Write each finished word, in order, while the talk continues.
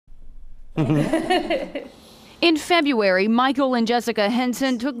In February, Michael and Jessica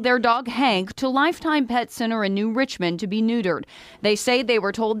Henson took their dog Hank to Lifetime Pet Center in New Richmond to be neutered. They say they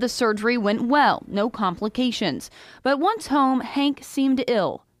were told the surgery went well, no complications. But once home, Hank seemed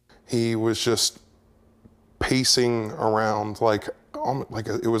ill. He was just pacing around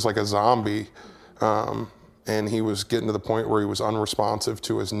it was like a zombie, and he was getting to the point where he was unresponsive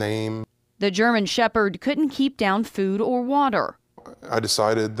to his name. The German Shepherd couldn't keep down food or water. I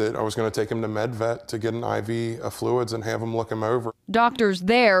decided that I was going to take him to MedVet to get an IV of fluids and have him look him over. Doctors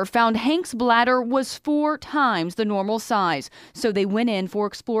there found Hank's bladder was 4 times the normal size, so they went in for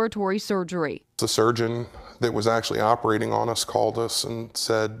exploratory surgery. The surgeon that was actually operating on us called us and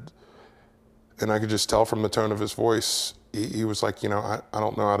said, and I could just tell from the tone of his voice, he was like, I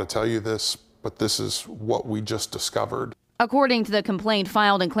don't know how to tell you this, but this is what we just discovered. According to the complaint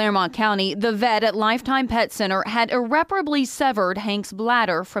filed in Claremont County, the vet at Lifetime Pet Center had irreparably severed Hank's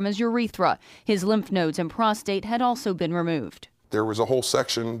bladder from his urethra. His lymph nodes and prostate had also been removed. There was a whole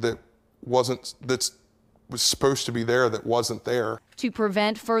section that was supposed to be there that wasn't there. To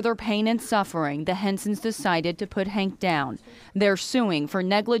prevent further pain and suffering, the Hensons decided to put Hank down. They're suing for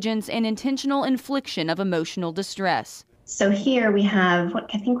negligence and intentional infliction of emotional distress. So here we have,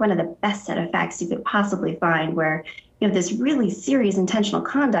 I think, one of the best set of facts you could possibly find, where you have this really serious intentional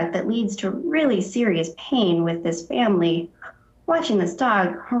conduct that leads to really serious pain with this family, watching this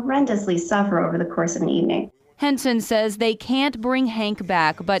dog horrendously suffer over the course of an evening. Henson says they can't bring Hank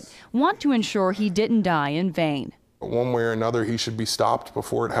back, but want to ensure he didn't die in vain. One way or another, he should be stopped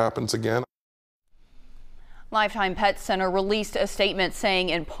before it happens again. Lifetime Pet Center released a statement saying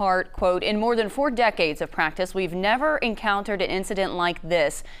in part, quote, "In more than 4 decades of practice, we've never encountered an incident like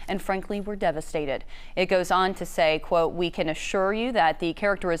this, and frankly, we're devastated." It goes on to say, quote, "We can assure you that the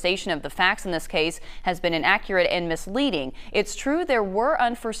characterization of the facts in this case has been inaccurate and misleading. It's true there were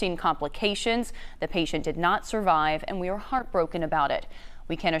unforeseen complications. The patient did not survive, and we are heartbroken about it.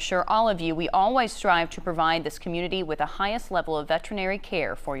 We can assure all of you we always strive to provide this community with the highest level of veterinary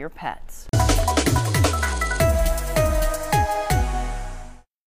care for your pets."